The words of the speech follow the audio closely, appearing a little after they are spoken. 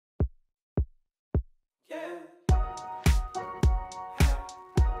Hi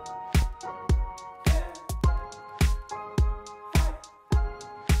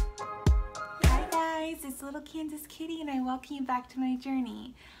guys, it's Little Kansas Kitty and I welcome you back to my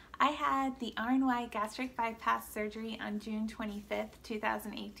journey. I had the RNY Gastric bypass surgery on June 25th,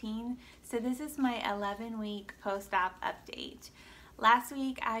 2018, so this is my 11-week post-op update. Last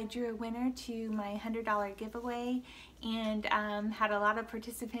week I drew a winner to my $100 giveaway and had a lot of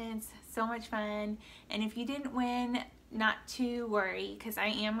participants, so much fun, and if you didn't win, not to worry because I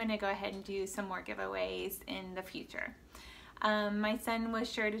am going to go ahead and do some more giveaways in the future. My son was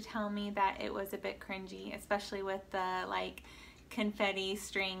sure to tell me that it was a bit cringy, especially with the like confetti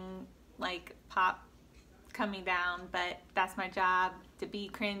string like pop coming down, but that's my job, to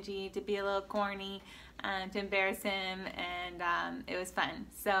be cringy, to be a little corny, to embarrass him, and it was fun.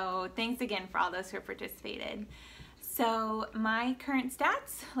 So thanks again for all those who participated. So my current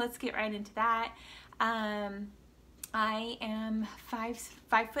stats, let's get right into that. I am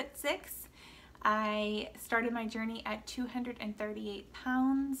 5'6". I started my journey at 238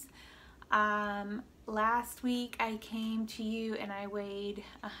 pounds. Last week I came to you and I weighed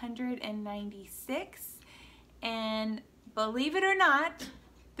 196, and believe it or not,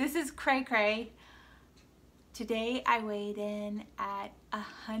 this is cray cray. Today I weighed in at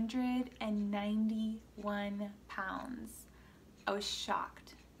 191 pounds. I was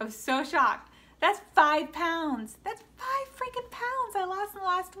shocked. I was so shocked. That's 5 pounds. That's 5 freaking pounds I lost in the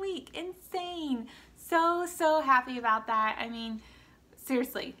last week. Insane. So happy about that. I mean,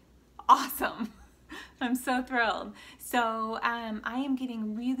 seriously, awesome. I'm so thrilled. So I am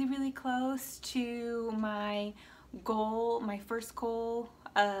getting really close to my goal, my first goal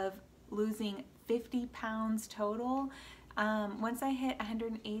of losing 50 pounds total. Once I hit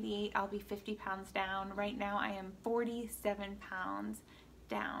 188, I'll be 50 pounds down. Right now I am 47 pounds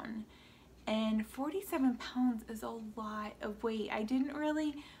down. And 47 pounds is a lot of weight. I didn't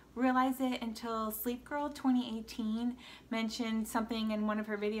really realize it until Sleep Girl 2018 mentioned something in one of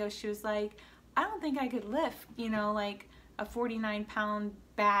her videos. She was like, I don't think I could lift, you know, like a 49-pound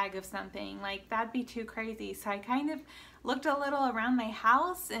bag of something. Like, that'd be too crazy. So I kind of looked a little around my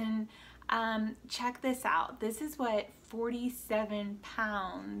house and check this out. This is what 47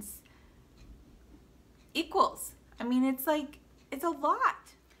 pounds equals. I mean, it's like, it's a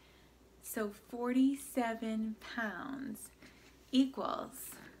lot. So 47 pounds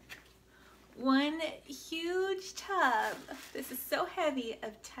equals one huge tub, this is so heavy,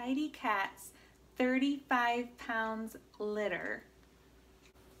 of Tidy Cat's 35 pounds litter,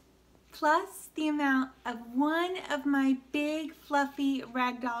 plus the amount of one of my big fluffy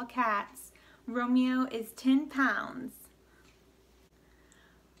ragdoll cats. Romeo is 10 pounds,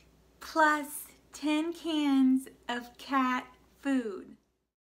 plus 10 cans of cat food.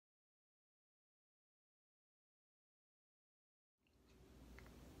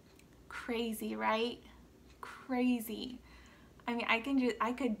 Crazy, right? Crazy. I mean, I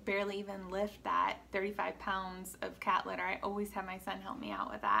could barely even lift that 35 pounds of cat litter. I always have my son help me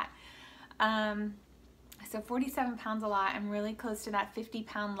out with that. So 47 pounds a lot. I'm really close to that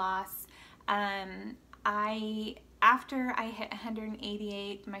 50-pound loss. After I hit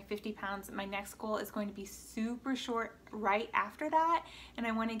 188, my 50 pounds, my next goal is going to be super short right after that, and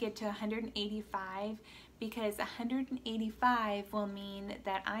I want to get to 185, because 185 will mean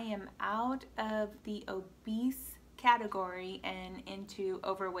that I am out of the obese category and into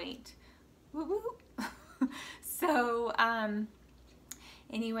overweight. Woo woo. So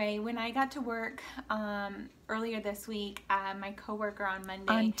anyway, when I got to work earlier this week, my coworker on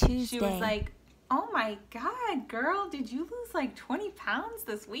Monday, on Tuesday, she was like, oh my God, girl, did you lose like 20 pounds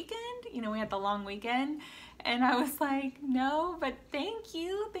this weekend? You know, we had the long weekend. And I was like, no, but thank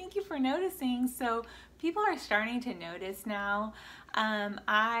you for noticing. So people are starting to notice now.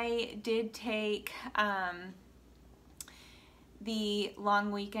 I did take the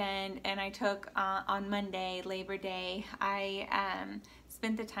long weekend, and I took on Monday, Labor Day, I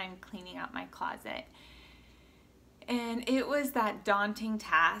spent the time cleaning out my closet. And it was that daunting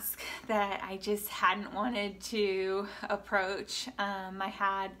task that I just hadn't wanted to approach. I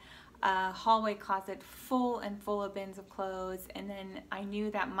had a hallway closet full of bins of clothes, and then I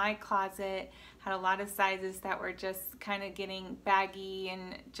knew that my closet had a lot of sizes that were just kind of getting baggy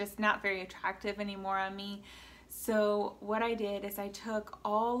and just not very attractive anymore on me. So what I did is I took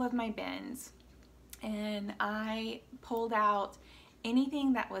all of my bins and I pulled out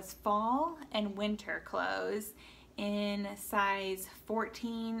anything that was fall and winter clothes in size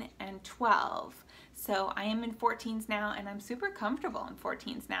 14 and 12. So I am in 14s now, and I'm super comfortable in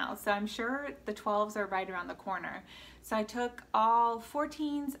 14s now. So I'm sure the 12s are right around the corner. So I took all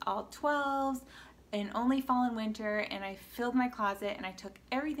 14s, all 12s, in only fall and winter, and I filled my closet and I took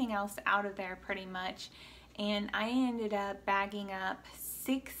everything else out of there pretty much, and I ended up bagging up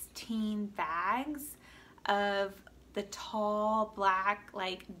 16 bags of the tall black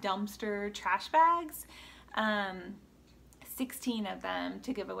like dumpster trash bags, 16 of them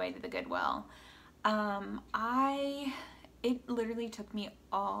to give away to the Goodwill. It literally took me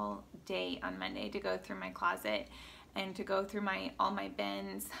all day on Monday to go through my closet and to go through all my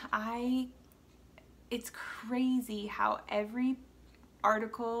bins. It's crazy how every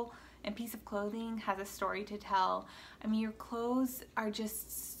article and piece of clothing has a story to tell. I mean, your clothes are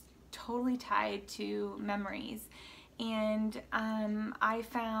just totally tied to memories. And I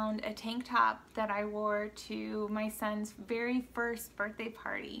found a tank top that I wore to my son's very first birthday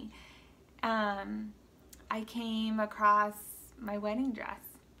party. I came across my wedding dress.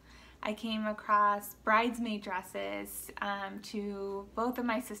 I came across bridesmaid dresses to both of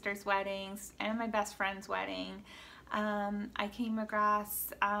my sister's weddings and my best friend's wedding. I came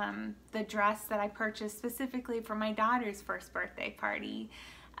across the dress that I purchased specifically for my daughter's first birthday party.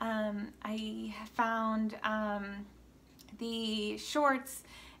 I found the shorts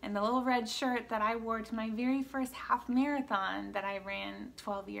and the little red shirt that I wore to my very first half marathon that I ran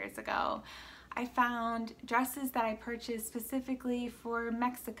 12 years ago. I found dresses that I purchased specifically for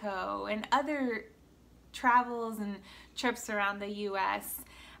Mexico and other travels and trips around the US.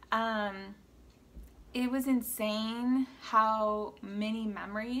 It was insane how many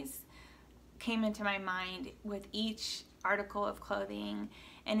memories came into my mind with each article of clothing,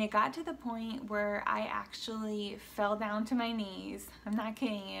 and it got to the point where I actually fell down to my knees, I'm not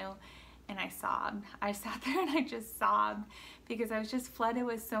kidding you, and I sobbed. I sat there and I just sobbed because I was just flooded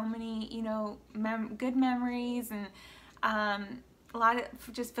with so many, you know, good memories, and a lot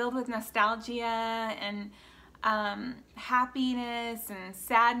of just filled with nostalgia and happiness and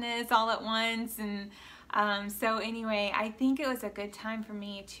sadness all at once. And so anyway, I think it was a good time for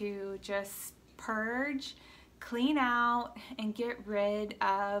me to just purge, clean out, and get rid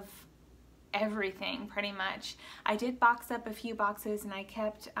of everything pretty much. I did box up a few boxes, and I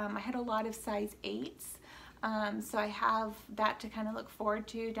kept, I had a lot of size 8s. So I have that to kind of look forward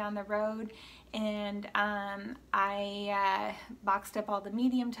to down the road. And I boxed up all the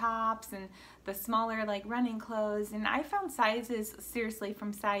medium tops and the smaller like running clothes. And I found sizes seriously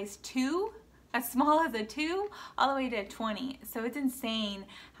from size 2, as small as a 2, all the way to 20. So it's insane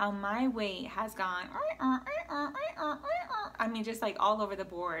how my weight has gone, I mean, just like all over the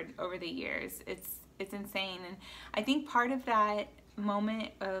board over the years. It's insane. And I think part of that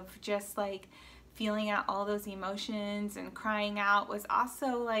moment of just like feeling out all those emotions and crying out was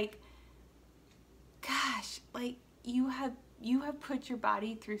also like, gosh, like you have put your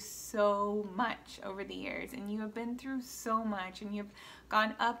body through so much over the years, and you have been through so much, and you've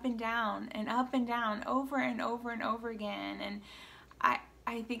gone up and down over and over and over again. And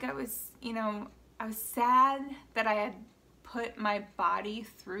I think I was, you know, I was sad that I had put my body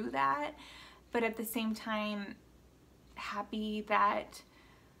through that, but at the same time happy that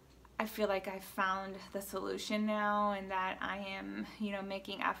I feel like I've found the solution now, and that I am, you know,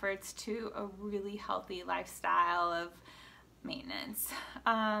 making efforts to a really healthy lifestyle of maintenance.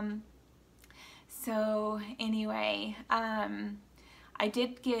 So anyway, I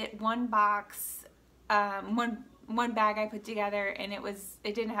did get one box, one bag I put together, and it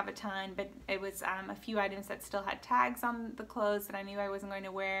didn't have a ton, but it was a few items that still had tags on the clothes that I knew I wasn't going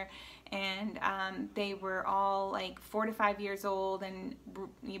to wear, and they were all like 4 to 5 years old and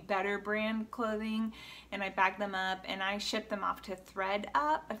better brand clothing, and I bagged them up and I shipped them off to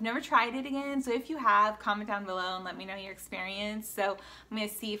ThredUp. I've never tried it again, so if you have, comment down below and let me know your experience. So I'm gonna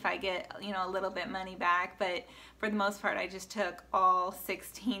see if I get, you know, a little bit money back, but for the most part I just took all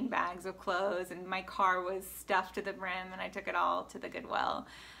 16 bags of clothes, and my car was stuffed to the brim, and I took it all to the Goodwill.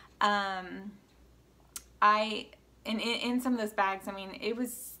 In some of those bags, I mean,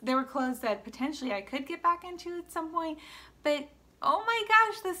 there were clothes that potentially I could get back into at some point, but oh my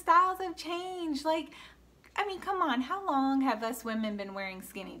gosh, the styles have changed. Like, I mean, come on, how long have us women been wearing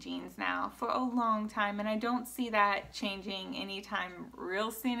skinny jeans now? For a long time, and I don't see that changing anytime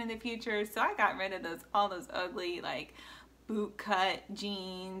real soon in the future. So I got rid of all those ugly like boot cut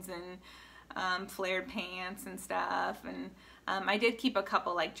jeans and flared pants and stuff, and I did keep a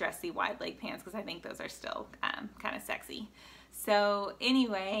couple like dressy wide leg pants because I think those are still kind of sexy. So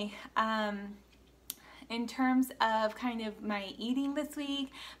anyway, in terms of kind of my eating this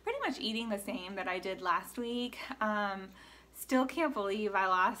week, pretty much eating the same that I did last week. Still can't believe I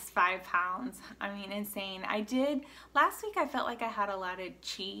lost 5 pounds. I mean, insane. Last week I felt like I had a lot of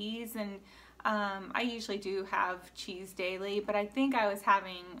cheese, and I usually do have cheese daily, but I think I was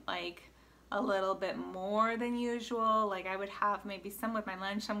having like a little bit more than usual. Like I would have maybe some with my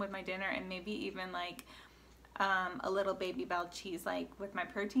lunch, some with my dinner, and maybe even like a little Baby Bell cheese like with my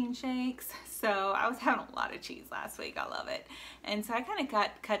protein shakes. So I was having a lot of cheese last week. I love it. And so I kind of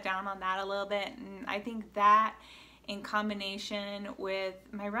cut down on that a little bit, and I think that in combination with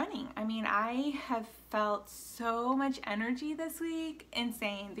my running, I mean, I have felt so much energy this week,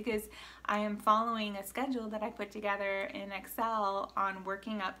 insane, because I am following a schedule that I put together in Excel on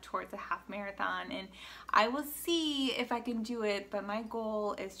working up towards a half marathon, and I will see if I can do it, but my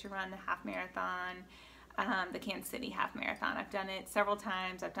goal is to run the half marathon, the Kansas City half marathon. I've done it several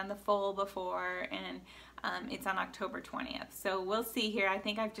times. I've done the full before, and it's on October 20th. So we'll see here. I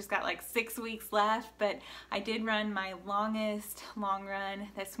think I've just got like 6 weeks left, but I did run my longest long run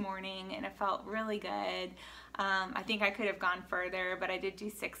this morning, and it felt really good. I think I could have gone further, but I did do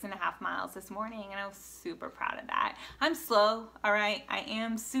 6.5 miles this morning, and I was super proud of that. I'm slow, all right? I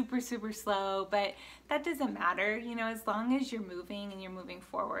am super, super slow, but that doesn't matter. You know, as long as you're moving and you're moving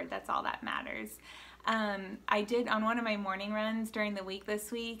forward, that's all that matters. I did on one of my morning runs during the week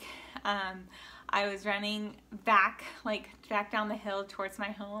this week, I was running back down the hill towards my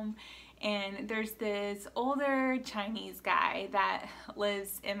home, and there's this older Chinese guy that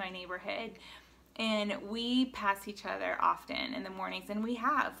lives in my neighborhood, and we pass each other often in the mornings, and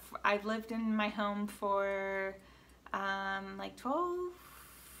I've lived in my home for like 12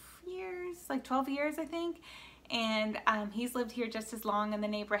 years I think. And he's lived here just as long in the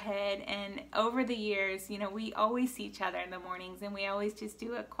neighborhood, and over the years, you know, we always see each other in the mornings, and we always just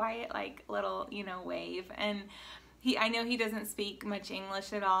do a quiet, like, little, you know, wave. And I know he doesn't speak much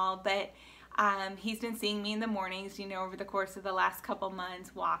English at all, but he's been seeing me in the mornings, you know, over the course of the last couple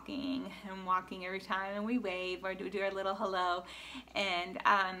months, walking every time, and we wave or do our little hello. And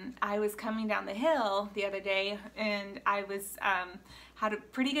I was coming down the hill the other day, and I was had a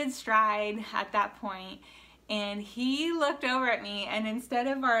pretty good stride at that point. And he looked over at me, and instead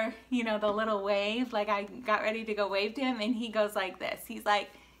of our, you know, the little wave, like I got ready to go wave to him, and he goes like this. He's like,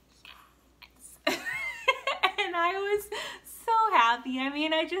 yes. And I was so happy. I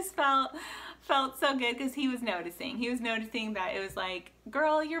mean, I just felt so good because he was noticing. He was noticing that it was like,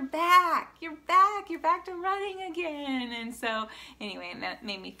 girl, you're back. You're back. You're back to running again. And so anyway, that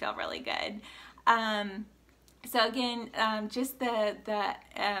made me feel really good. So again, just the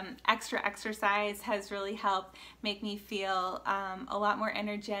extra exercise has really helped make me feel a lot more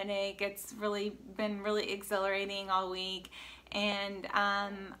energetic. It's really been really exhilarating all week, and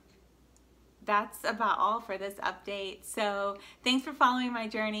that's about all for this update. So thanks for following my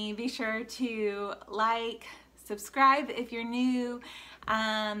journey. Be sure to like, subscribe if you're new.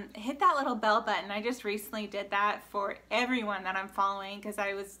 Hit that little bell button. I just recently did that for everyone that I'm following because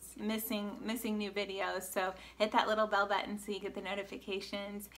I was missing new videos. So hit that little bell button so you get the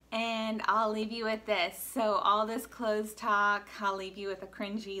notifications. And I'll leave you with this. So all this clothes talk, I'll leave you with a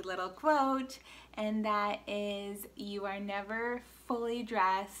cringy little quote, and that is, you are never fully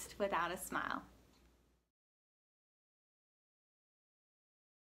dressed without a smile.